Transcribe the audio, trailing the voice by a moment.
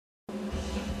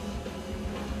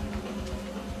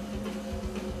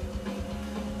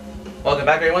Welcome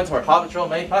back everyone to our Paw Patrol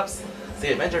Many Pups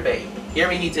The Adventure Bay. Here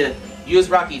we need to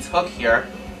use Rocky's hook here.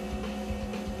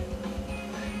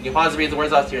 You can pause to read the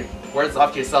words off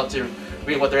to yourself to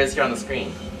read what there is here on the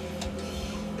screen.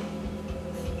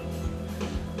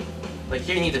 Like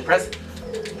here you need to press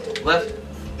left.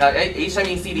 Now each time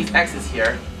you see these X's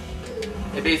here,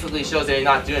 it basically shows that you're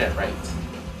not doing it right.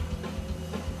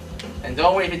 And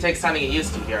don't worry if it takes time to get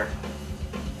used to here.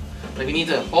 Like you need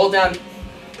to hold down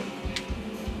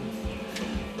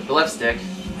the left stick,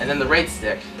 and then the right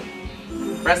stick.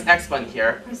 Press X button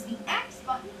here. Press the X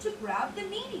button to grab the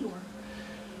Meteor.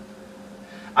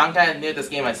 I'm kind of new at this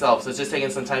game myself, so it's just taking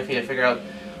some time for me to figure out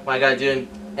what I gotta do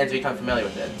and to become familiar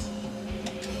with it.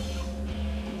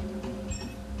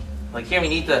 Like here we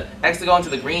need the X to go into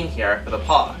the green here for the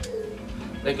paw.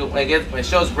 Like when it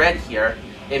shows red here,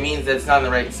 it means that it's not in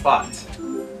the right spot.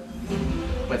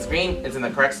 When it's green, it's in the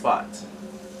correct spot.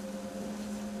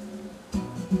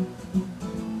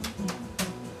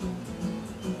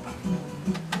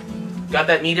 Got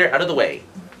that meteor out of the way.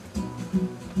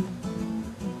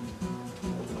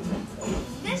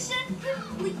 Mission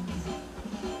complete.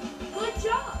 Good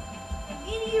job. The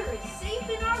Meteor is safe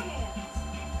in our hands.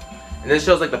 And this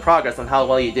shows like the progress on how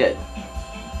well you did.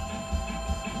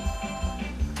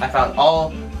 I found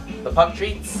all the pup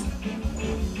treats.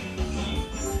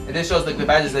 And this shows like the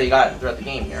badges that you got throughout the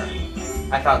game here.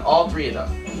 I found all 3 of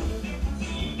them.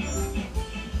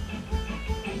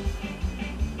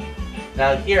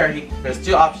 Now here, there's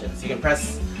 2 options. You can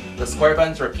press the square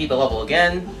button to repeat the level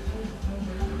again,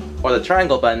 or the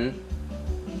triangle button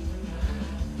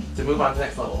to move on to the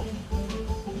next level.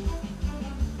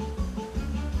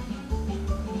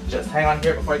 Just hang on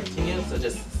here before I continue, so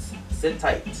just sit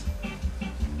tight.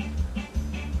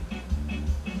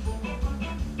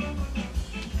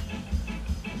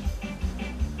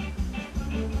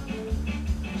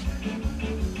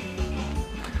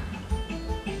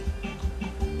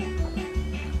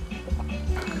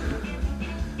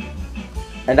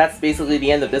 And that's basically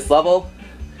the end of this level.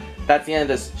 That's the end of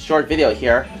this short video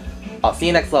here. I'll see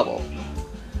you next level.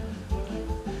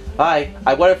 Bye.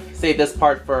 I would have saved this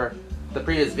part for the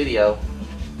previous video,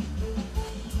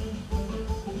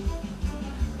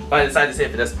 but I decided to save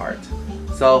it for this part.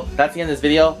 So that's the end of this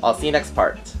video. I'll see you next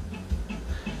part.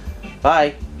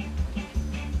 Bye.